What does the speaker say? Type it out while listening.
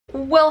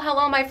Well,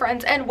 hello my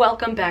friends and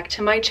welcome back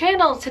to my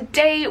channel.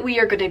 Today we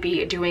are going to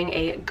be doing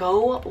a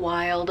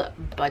GoWild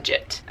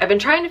budget. I've been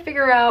trying to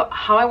figure out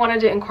how I wanted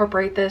to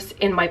incorporate this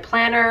in my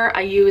planner.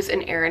 I use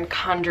an Erin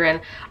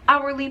Condren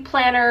hourly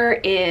planner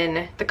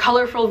in the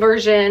colorful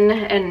version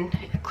and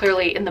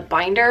clearly in the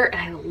binder,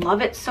 and I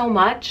love it so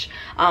much.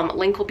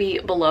 Link will be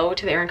below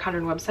to the Erin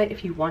Condren website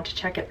if you want to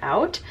check it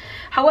out.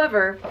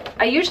 However,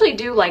 I usually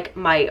do like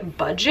my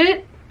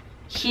budget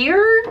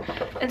here,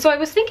 and so I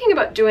was thinking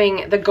about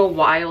doing the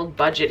GoWild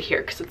budget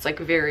here because it's like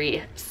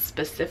very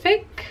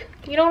specific,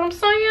 you know what I'm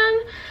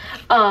saying?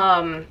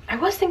 I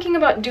was thinking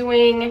about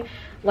doing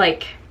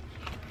like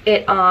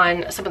it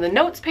on some of the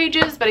notes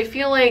pages, but I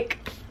feel like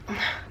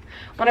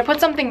when I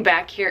put something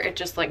back here it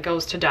just like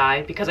goes to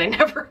die because I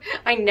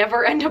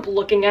never end up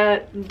looking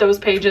at those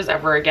pages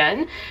ever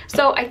again.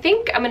 So I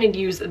think I'm gonna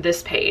use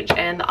this page,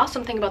 and the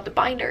awesome thing about the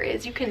binder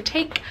is you can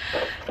take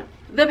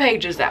the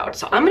pages out.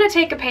 So I'm gonna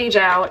take a page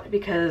out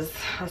because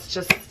that's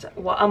just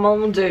what I'm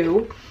gonna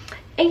do,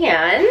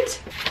 and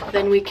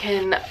then we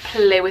can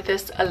play with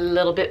this a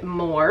little bit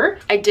more.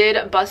 I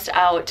did bust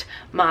out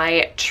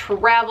my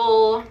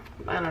travel,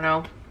 I don't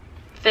know,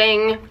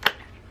 thing.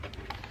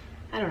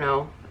 I don't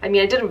know. I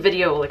mean, I did a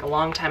video like a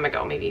long time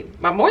ago, maybe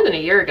more than a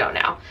year ago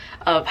now,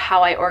 of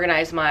how I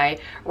organize my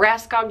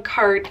Raskog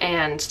cart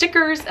and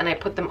stickers, and I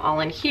put them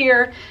all in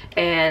here,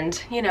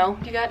 and you know,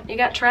 you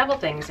got travel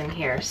things in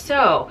here.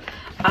 So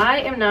I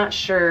am not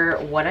sure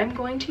what I'm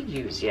going to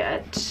use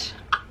yet,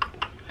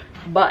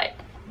 but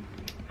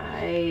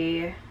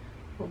I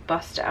will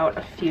bust out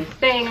a few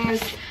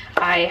things.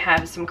 I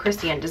have some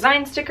Christian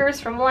design stickers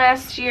from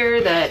last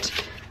year that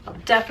I'll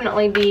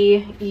definitely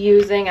be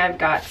using. I've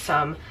got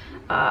some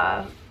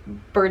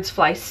Birds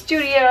Fly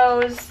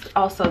Studios.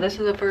 Also, this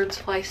is a Birds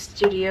Fly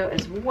Studio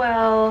as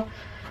well.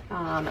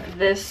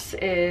 This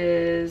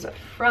is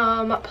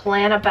from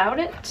Plan About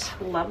It.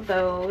 Love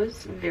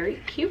those,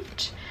 very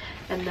cute.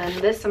 And then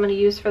this I'm gonna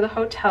use for the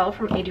hotel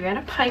from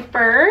Adriana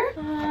Piper.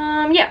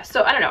 Yeah,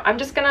 so I don't know. I'm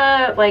just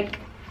gonna like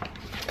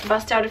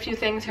bust out a few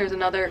things. Here's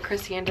another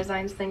Christian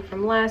Designs thing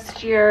from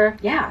last year.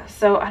 Yeah,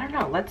 so I don't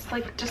know. Let's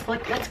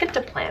get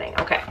to planning.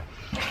 Okay,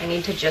 I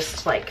need to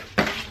just like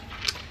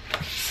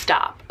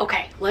stop.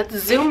 Okay, let's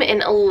zoom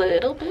in a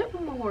little bit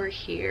more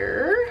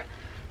here.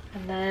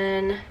 And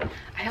then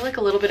I have like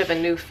a little bit of a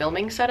new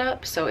filming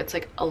setup, so it's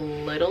like a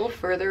little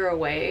further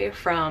away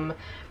from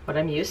what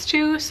I'm used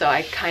to, so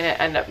I kind of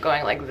end up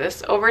going like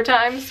this over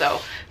time, so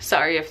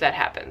sorry if that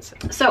happens.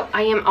 So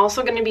I am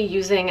also going to be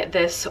using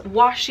this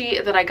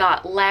washi that I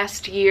got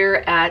last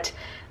year at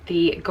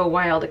the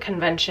GoWild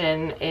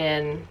convention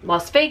in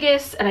Las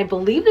Vegas, and I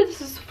believe that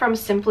this is from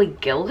Simply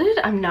Gilded.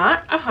 I'm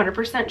not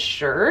 100%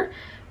 sure,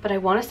 but I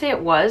want to say it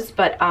was.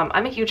 But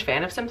I'm a huge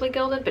fan of Simply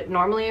Gilded, but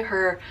normally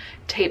her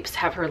tapes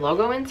have her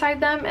logo inside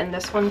them and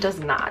this one does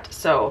not,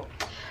 so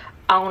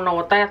I don't know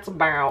what that's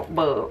about,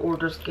 but we're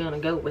just gonna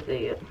go with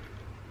it.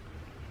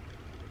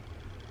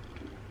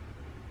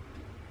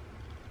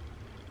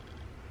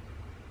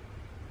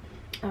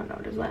 I don't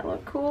know, does that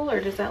look cool or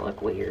does that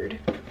look weird?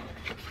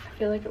 I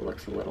feel like it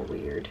looks a little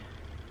weird.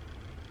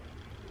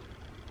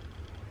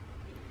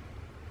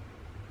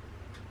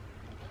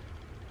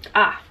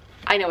 Ah,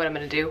 I know what I'm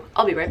gonna do.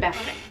 I'll be right back.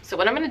 So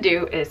what I'm gonna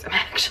do is I'm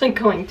actually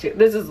going to,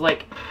 this is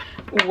like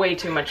way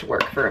too much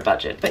work for a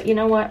budget, but you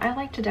know what? I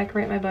like to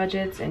decorate my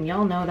budgets and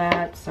y'all know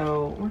that,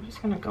 so we're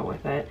just gonna go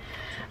with it.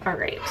 All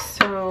right,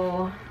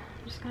 so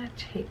I'm just gonna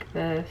take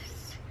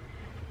this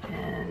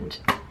and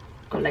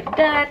go like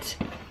that.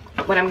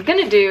 What I'm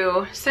gonna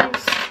do,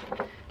 since,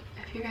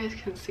 if you guys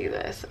can see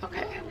this,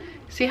 okay,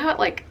 see how it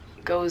like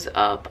goes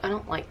up? I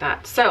don't like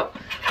that. So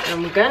what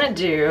I'm gonna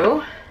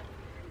do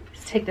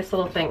is take this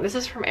little thing. This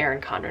is from Erin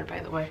Condren,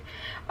 by the way.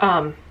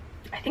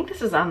 I think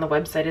this is on the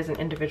website as an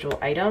individual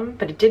item,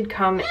 but it did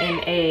come in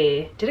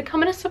a, did it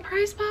come in a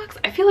surprise box?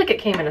 I feel like it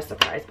came in a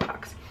surprise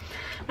box.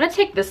 I'm gonna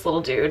take this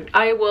little dude.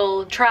 I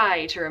will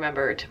try to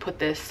remember to put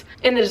this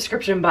in the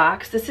description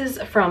box. This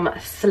is from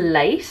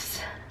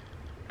Slice.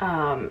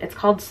 It's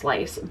called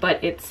Slice,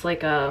 but it's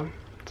like a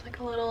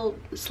little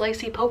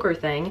slicey poker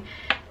thing,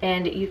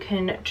 and you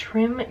can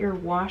trim your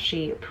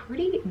washi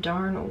pretty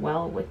darn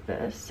well with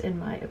this, in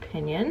my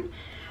opinion.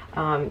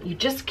 You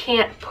just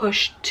can't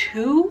push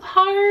too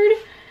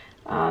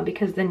hard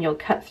because then you'll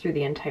cut through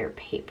the entire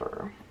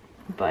paper.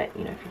 But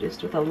you know, if you're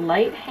just with a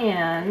light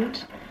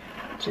hand,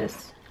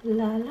 just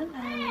la la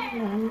la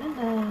la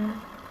la la.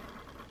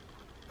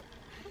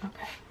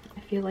 Okay, I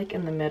feel like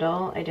in the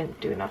middle I didn't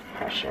do enough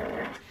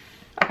pressure.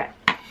 Okay,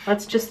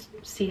 let's just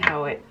see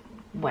how it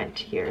went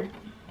here.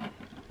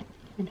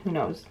 And who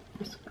knows,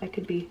 I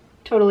could be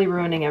totally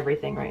ruining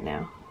everything right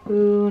now.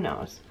 Who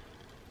knows?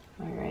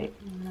 All right,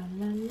 la,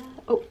 la, la.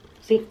 Oh,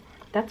 see,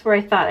 that's where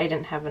I thought I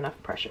didn't have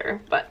enough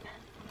pressure, but.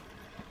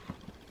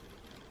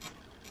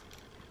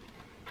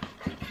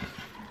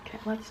 Okay,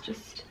 let's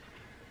just,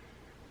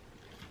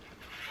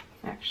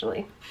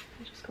 actually,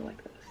 I'll just go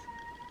like this.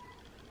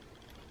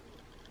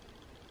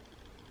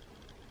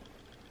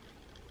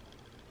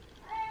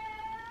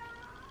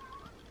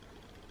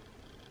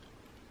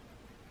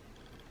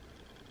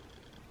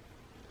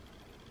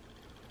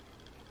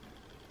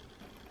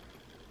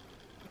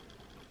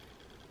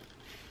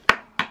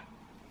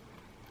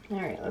 All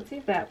right, let's see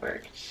if that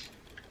worked.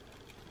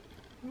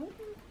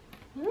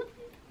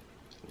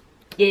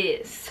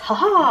 Yes,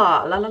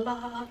 haha, la la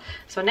la.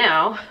 So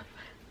now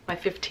my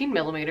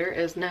 15mm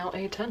is now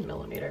a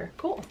 10mm.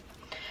 Cool.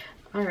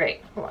 All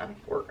right, hold on.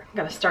 We're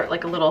gonna start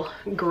like a little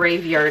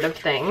graveyard of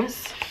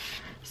things.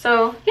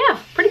 So yeah,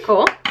 pretty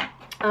cool.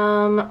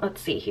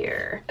 Let's see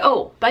here.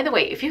 Oh, by the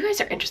way, if you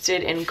guys are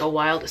interested in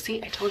GoWild,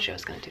 see, I told you I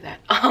was gonna do that.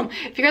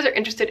 If you guys are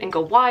interested in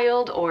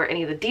GoWild or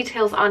any of the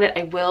details on it,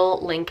 I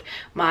will link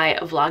my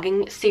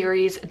vlogging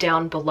series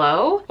down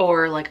below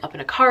or like up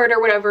in a card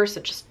or whatever.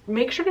 So just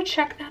make sure to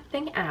check that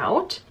thing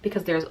out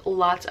because there's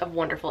lots of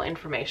wonderful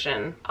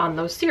information on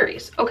those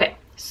series. Okay,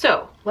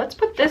 so let's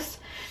put this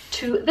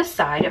to the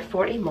side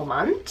for a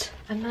moment.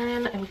 And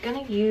then I'm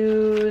gonna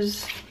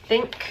use,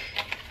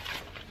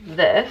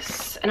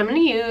 this, and I'm gonna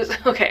use,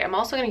 okay, I'm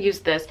also gonna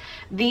use this.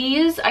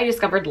 These I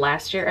discovered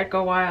last year at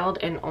GoWild,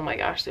 and oh my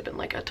gosh, they've been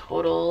like a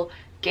total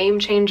game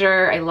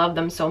changer. I love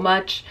them so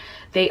much.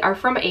 They are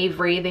from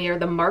Avery. They are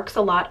the Marks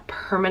a Lot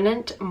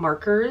permanent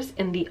markers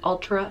in the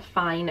ultra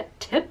fine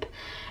tip,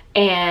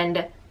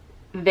 and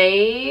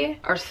they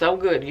are so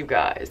good, you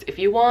guys. If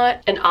you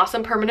want an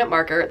awesome permanent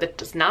marker that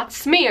does not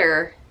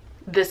smear,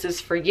 this is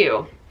for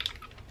you.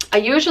 I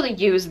usually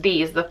use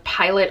these, the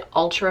Pilot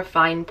Ultra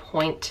Fine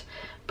Point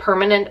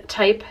permanent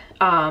type.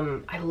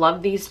 I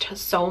love these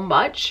so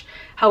much.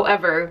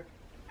 However,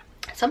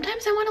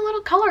 sometimes I want a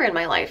little color in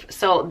my life.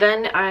 So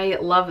then I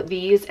love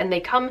these, and they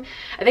come,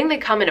 I think they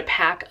come in a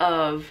pack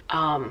of,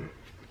 I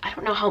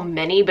don't know how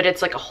many, but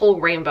it's like a whole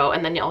rainbow.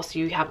 And then also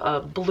you have a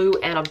blue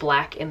and a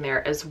black in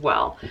there as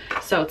well.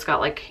 So it's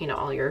got like, you know,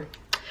 all your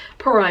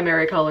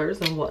primary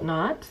colors and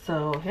whatnot.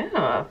 So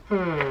yeah,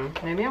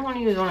 maybe I want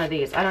to use one of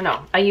these. I don't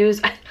know.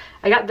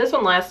 I got this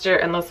one last year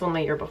and this one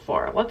the year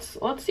before. Let's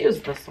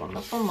use this one.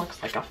 This one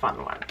looks like a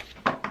fun one.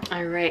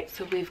 All right,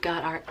 so we've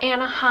got our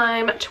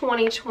Anaheim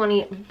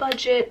 2020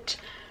 budget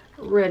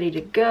ready to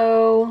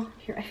go.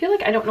 Here, I feel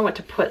like I don't know what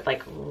to put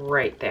like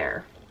right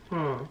there.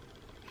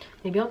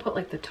 Maybe I'll put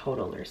like the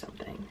total or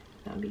something.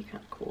 That'd be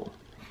kind of cool.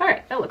 All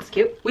right, that looks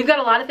cute. We've got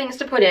a lot of things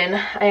to put in.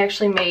 I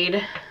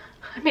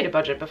made a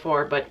budget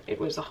before, but it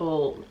was a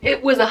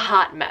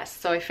hot mess.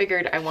 So I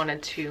figured I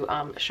wanted to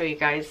show you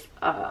guys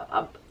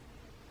a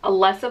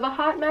less of a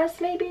hot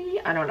mess, maybe?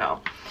 I don't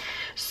know.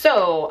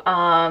 So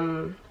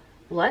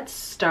let's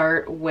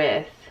start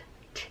with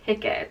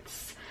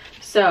tickets.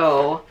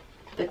 So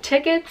the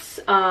tickets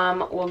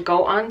will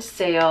go on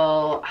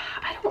sale.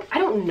 I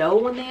don't know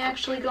when they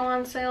actually go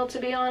on sale, to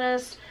be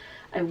honest.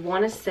 I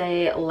want to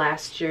say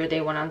last year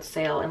they went on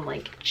sale in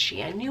like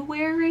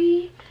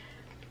January,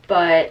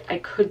 but I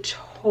could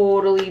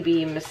totally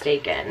be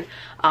mistaken.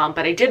 But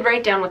I did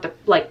write down what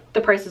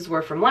the prices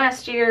were from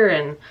last year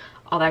and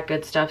all that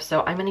good stuff.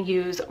 So I'm gonna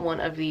use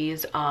one of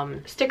these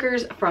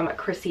stickers from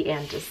Chrissy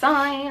Ann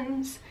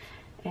Designs,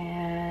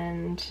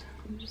 and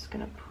I'm just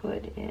gonna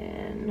put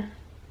in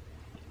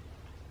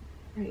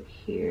right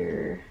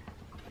here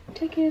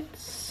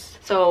tickets.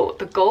 So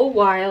the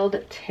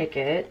GoWild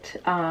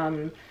ticket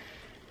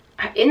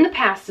in the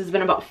past has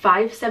been about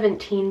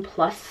 $517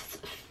 plus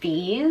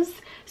fees.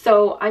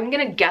 So I'm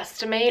gonna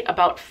guesstimate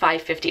about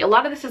 $550. A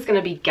lot of this is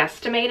gonna be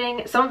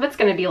guesstimating. Some of it's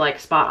gonna be like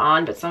spot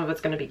on, but some of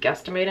it's gonna be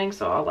guesstimating,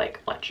 so I'll like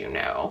let you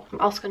know.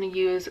 I'm also gonna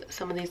use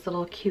some of these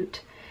little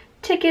cute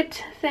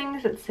ticket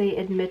things that say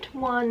admit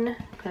one,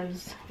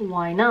 because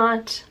why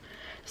not?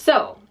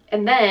 So,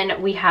 and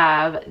then we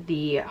have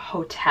the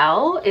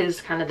hotel is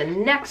kind of the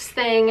next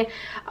thing.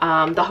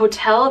 The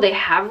hotel, they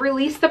have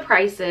released the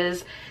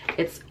prices.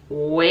 It's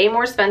way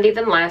more spendy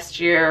than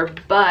last year,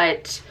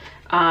 but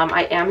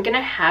I am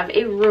gonna have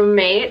a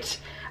roommate.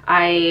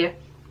 I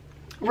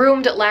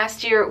roomed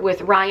last year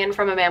with Ryan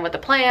from A Man with the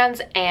Plans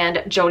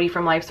and Jody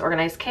from Life's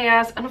Organized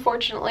Chaos.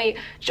 Unfortunately,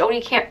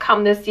 Jody can't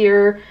come this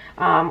year,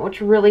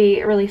 which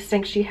really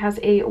stinks. She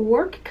has a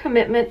work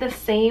commitment the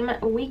same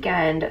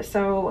weekend,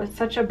 so it's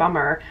such a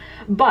bummer.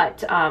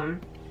 But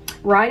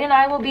Ryan and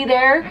I will be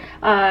there.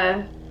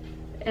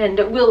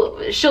 And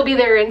she'll be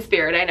there in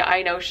spirit.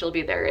 I know she'll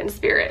be there in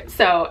spirit.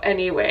 So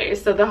anyway,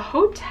 so the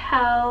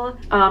hotel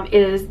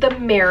is the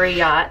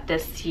Marriott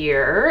this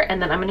year.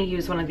 And then I'm gonna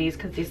use one of these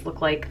because these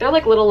look like, they're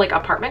like little like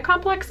apartment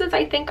complexes,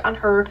 I think, on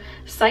her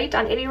site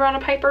on Itty Rana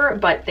Piper,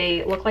 but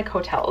they look like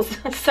hotels.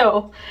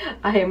 So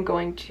I am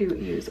going to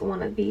use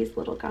one of these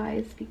little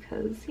guys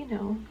because, you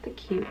know, they're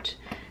cute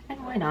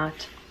and why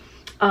not?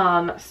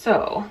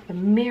 So the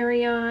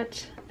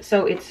Marriott,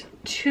 so it's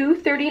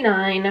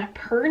 $239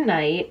 per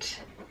night.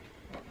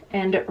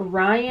 And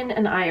Ryan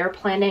and I are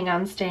planning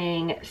on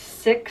staying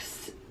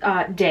 6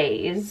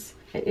 days.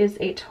 It is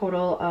a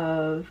total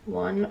of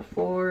 1,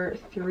 4,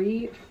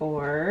 3,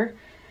 4.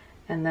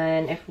 And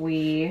then if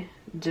we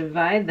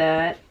divide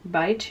that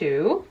by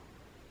 2,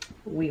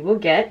 we will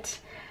get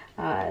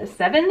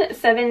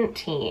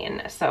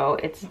 $717. So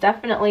it's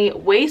definitely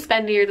way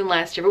spendier than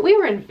last year, but we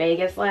were in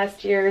Vegas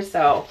last year,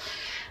 so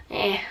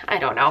I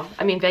don't know.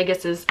 I mean,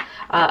 Vegas is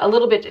a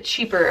little bit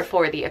cheaper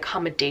for the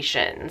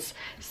accommodations,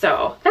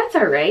 so that's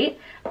all right.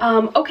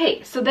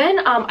 Okay, so then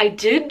I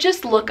did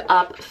just look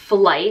up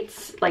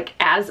flights like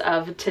as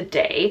of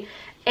today,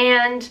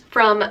 and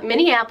from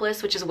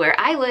Minneapolis, which is where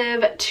I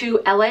live, to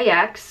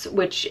LAX,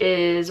 which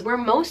is where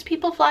most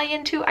people fly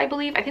into, I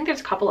believe. I think there's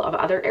a couple of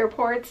other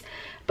airports,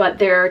 but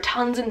there are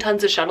tons and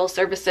tons of shuttle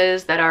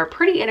services that are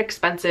pretty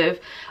inexpensive.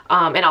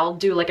 And I'll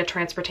do like a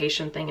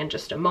transportation thing in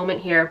just a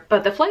moment here.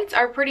 But the flights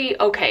are pretty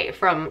okay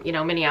from, you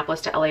know,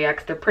 Minneapolis to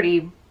LAX. They're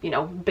pretty, you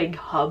know, big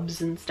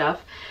hubs and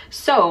stuff.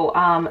 So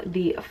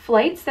the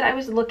flights that I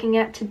was looking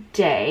at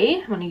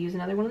today, I'm gonna use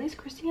another one of these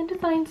Christian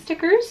Design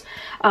stickers,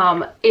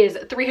 is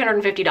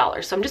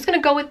 $350. So I'm just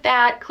gonna go with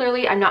that.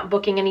 Clearly, I'm not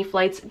booking any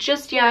flights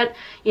just yet.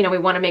 You know, we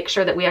wanna make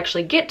sure that we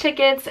actually get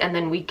tickets and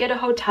then we get a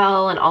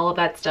hotel and all of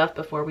that stuff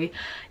before we,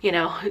 you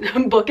know,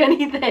 book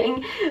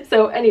anything.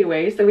 So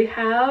anyway, so we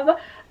have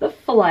the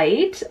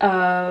flight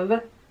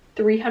of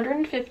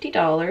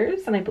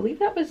 $350, and I believe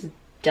that was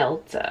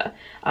Delta.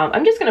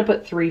 I'm just gonna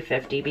put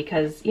 $350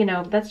 because, you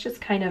know, that's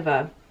just kind of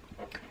a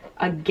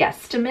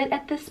guesstimate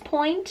at this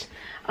point.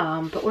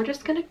 But we're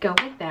just gonna go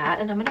with that,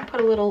 and I'm gonna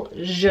put a little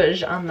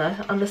zhuzh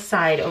on the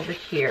side over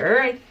here,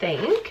 I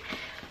think.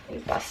 Let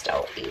me bust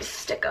out these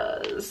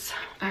stickers.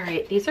 All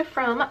right, these are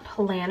from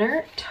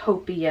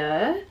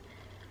Plannertopia,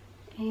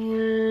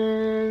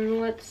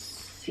 and let's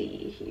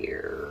see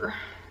here.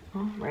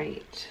 All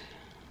right.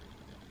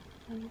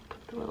 I'll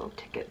put the little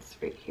tickets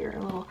right here,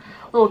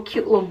 little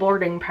cute little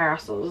boarding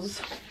passes.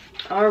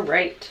 All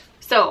right.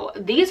 So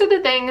these are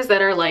the things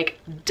that are like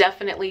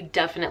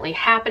definitely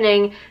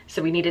happening.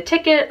 So we need a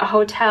ticket, a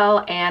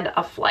hotel, and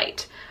a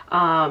flight.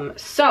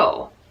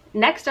 So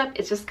next up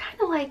is just kind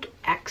of like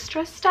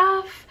extra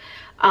stuff.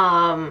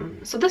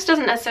 So this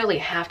doesn't necessarily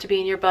have to be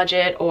in your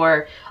budget,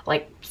 or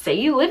like say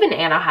you live in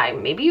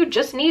Anaheim, maybe you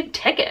just need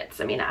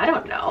tickets. I mean, I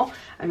don't know.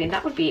 I mean,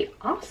 that would be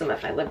awesome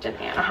if I lived in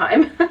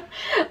Anaheim.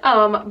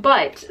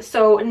 But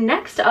so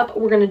next up,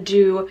 we're gonna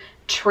do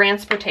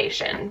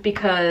transportation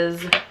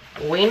because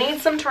we need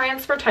some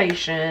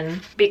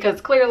transportation, because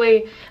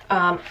clearly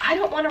I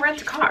don't want to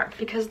rent a car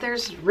because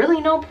there's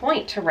really no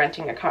point to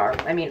renting a car.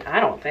 I mean, I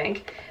don't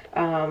think.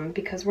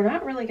 Because we're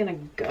not really gonna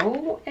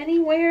go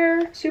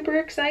anywhere super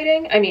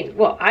exciting. I mean,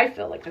 well, I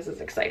feel like this is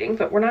exciting,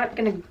 but we're not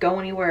gonna go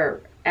anywhere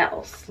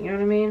else, you know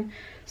what I mean?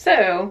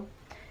 So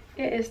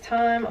it is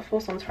time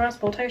for some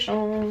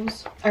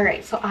transportations. All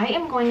right, so I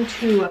am going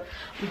to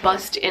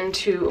bust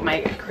into my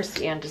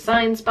Christian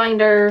Designs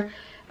binder,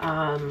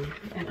 and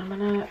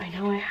I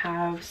know I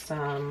have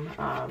some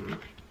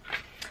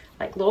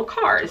like little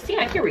cars.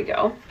 Yeah, here we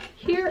go.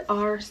 Here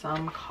are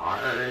some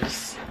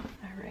cars.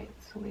 All right.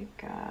 So we've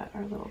got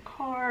our little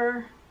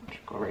car, which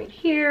will go right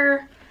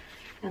here.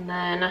 And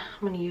then I'm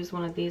going to use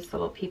one of these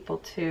little people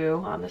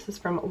too. This is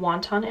from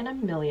Wonton in a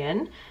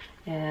Million.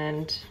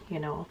 And, you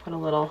know, I'll put a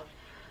little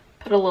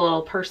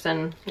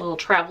person, little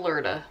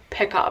traveler to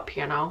pick up,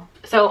 you know.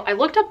 So I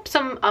looked up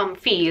some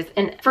fees,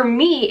 and for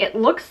me, it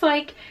looks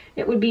like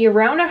it would be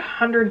around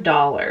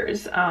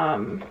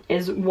 $100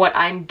 is what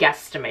I'm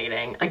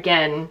guesstimating.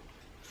 Again,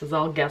 this is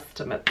all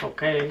guesstimates,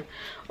 okay?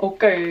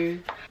 Okay.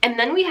 And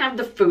then we have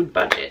the food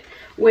budget,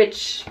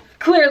 which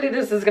clearly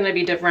this is going to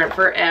be different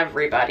for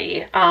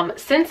everybody.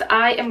 Since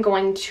I am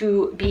going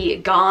to be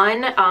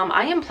gone,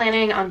 I am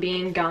planning on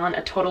being gone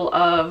a total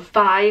of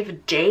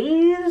 5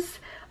 days.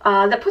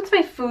 That puts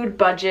my food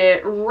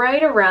budget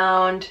right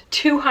around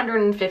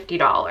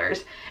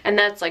 $250. And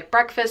that's like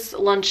breakfast,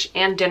 lunch,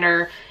 and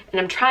dinner. And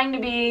I'm trying to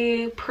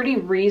be pretty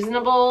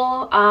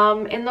reasonable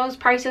in those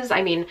prices.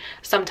 I mean,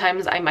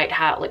 sometimes I might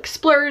have like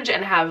splurge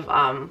and have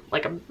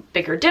like a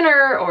bigger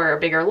dinner or a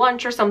bigger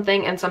lunch or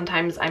something. And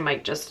sometimes I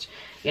might just,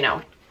 you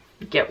know,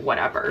 get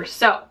whatever.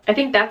 So I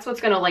think that's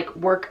what's gonna like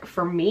work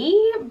for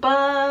me,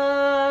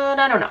 but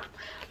I don't know.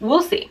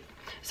 We'll see.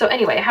 So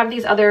anyway, I have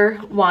these other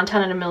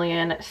Wonton in a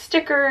Million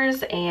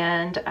stickers,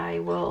 and I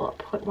will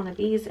put one of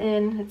these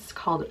in.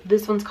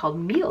 This one's called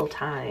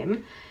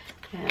Mealtime,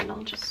 and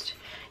I'll just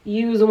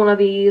use one of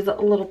these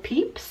little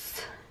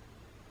peeps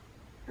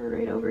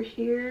right over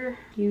here.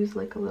 Use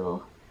like a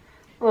little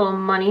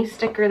money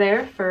sticker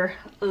there for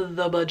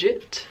the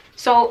budget.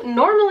 So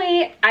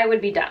normally I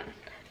would be done,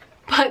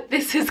 but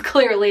this is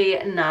clearly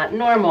not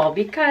normal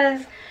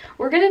because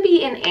we're gonna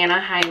be in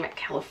Anaheim,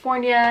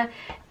 California,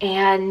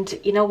 and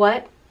you know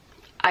what?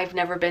 I've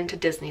never been to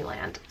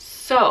Disneyland.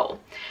 So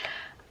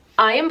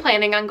I am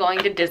planning on going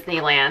to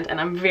Disneyland, and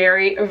I'm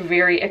very,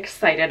 very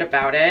excited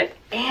about it.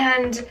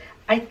 And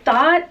I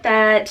thought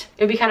that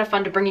it would be kind of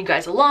fun to bring you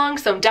guys along,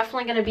 so I'm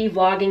definitely going to be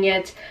vlogging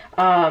it,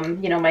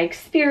 you know, my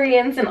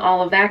experience and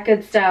all of that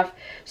good stuff.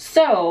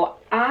 So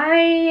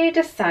I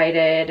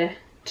decided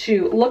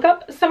to look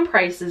up some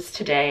prices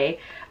today.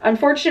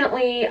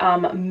 Unfortunately,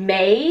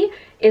 May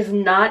is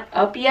not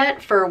up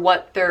yet for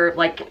what their,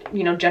 like,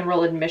 you know,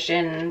 general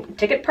admission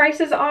ticket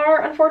prices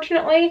are,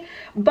 unfortunately.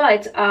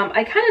 But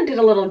I kind of did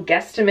a little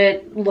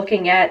guesstimate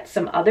looking at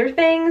some other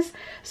things.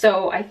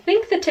 So I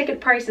think the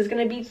ticket price is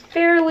going to be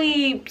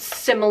fairly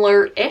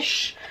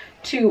similar-ish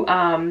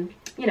to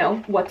you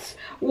know, what's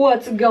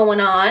going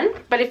on.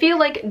 But I feel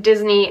like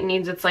Disney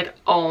needs its like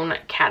own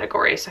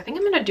category. So I think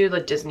I'm gonna do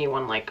the Disney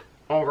one like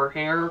over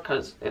here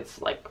because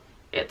it's like,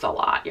 it's a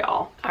lot,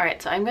 y'all. All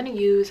right, so I'm gonna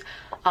use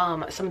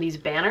some of these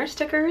banner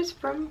stickers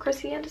from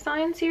Chrissy and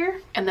Designs here.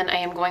 And then I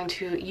am going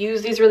to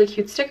use these really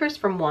cute stickers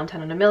from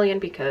 110 in a Million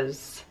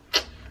because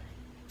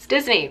it's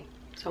Disney.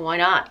 So why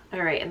not?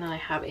 All right, and then I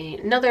have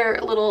another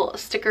little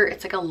sticker.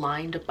 It's like a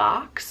lined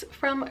box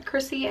from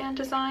Chrissy and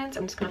Designs.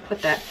 I'm just gonna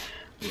put that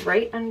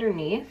right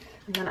underneath.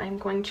 And then I'm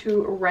going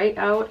to write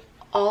out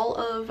all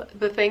of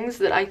the things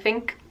that I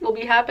think will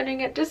be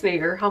happening at Disney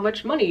or how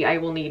much money I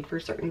will need for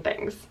certain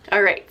things.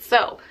 All right,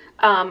 so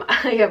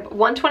I have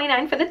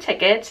 $129 for the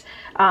ticket,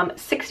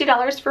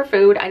 $60 for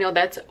food. I know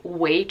that's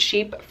way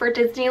cheap for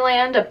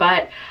Disneyland,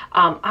 but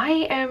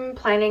I am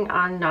planning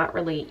on not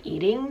really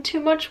eating too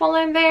much while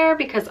I'm there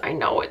because I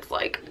know it's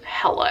like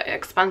hella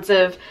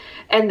expensive.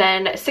 And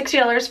then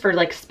 $60 for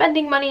like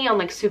spending money on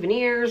like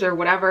souvenirs or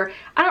whatever.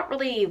 I don't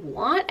really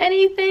want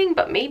anything,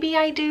 but maybe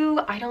I do.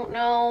 I don't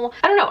know.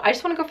 I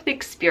just want to go for the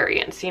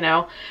experience, you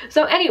know?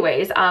 So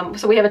anyways,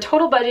 so we have a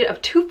total budget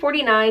of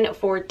 $249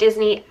 for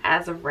Disney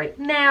as of right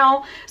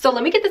now. So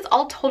let me get this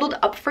all totaled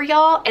up for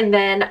y'all and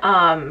then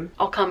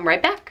I'll come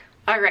right back.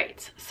 All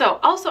right, so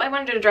also I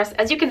wanted to address,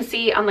 as you can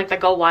see on like the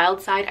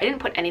GoWild side, I didn't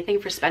put anything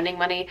for spending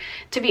money.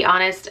 To be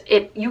honest,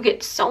 you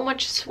get so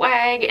much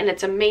swag and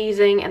it's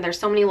amazing and there's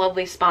so many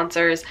lovely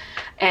sponsors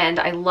and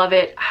I love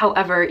it.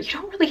 However, you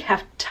don't really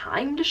have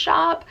time to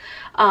shop.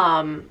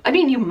 I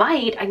mean, you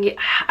might,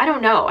 I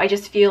don't know. I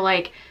just feel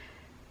like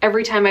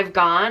every time I've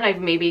gone, I've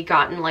maybe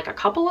gotten like a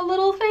couple of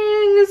little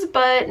things,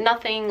 but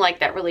nothing like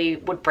that really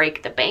would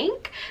break the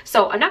bank.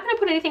 So I'm not gonna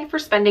put anything for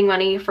spending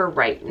money for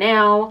right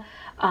now.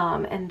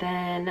 And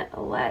then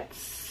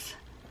let's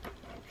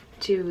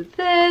do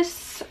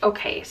this.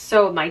 Okay,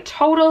 so my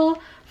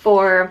total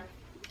for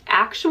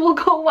actual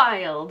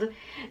GoWild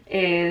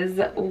is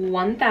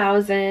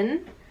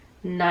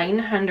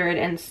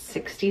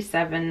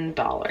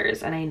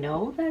 $1,967. And I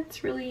know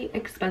that's really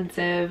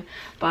expensive,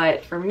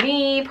 but for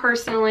me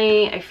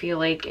personally, I feel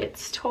like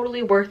it's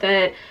totally worth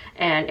it.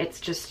 And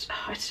it's just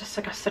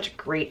like such a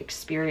great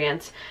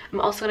experience. I'm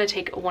also gonna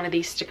take one of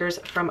these stickers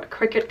from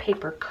Cricut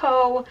Paper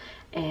Co.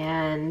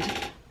 and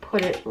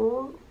put it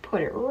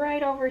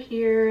right over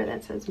here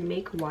that says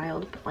Make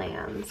Wild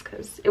Plans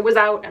because it was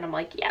out and I'm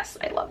like, yes,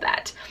 I love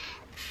that.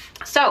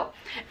 So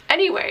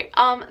anyway,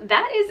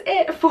 that is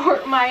it for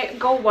my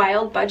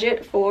GoWild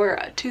budget for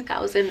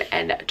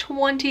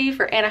 2020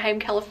 for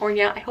Anaheim,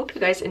 California. I hope you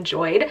guys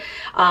enjoyed.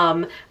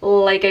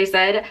 Like I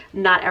said,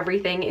 not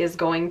everything is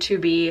going to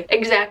be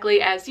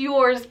exactly as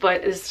yours,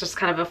 but it's just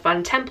kind of a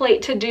fun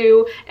template to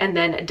do. And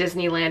then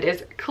Disneyland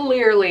is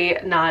clearly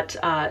not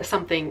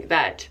something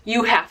that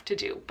you have to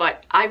do,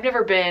 but I've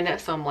never been,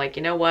 so I'm like,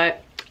 you know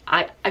what?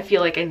 I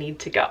feel like I need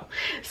to go.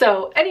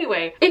 So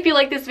anyway, if you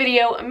like this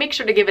video, make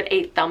sure to give it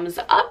a thumbs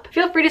up.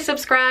 Feel free to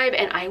subscribe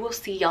and I will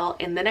see y'all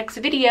in the next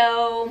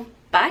video.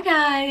 Bye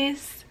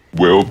guys.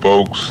 Well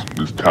folks,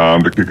 it's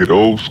time to kick it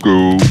old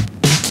school.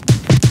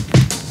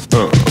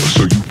 So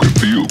you can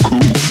feel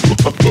cool.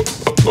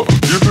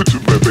 Give it to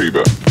me,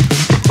 baby.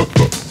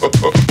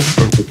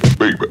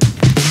 Baby.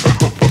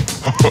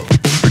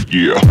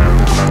 Yeah.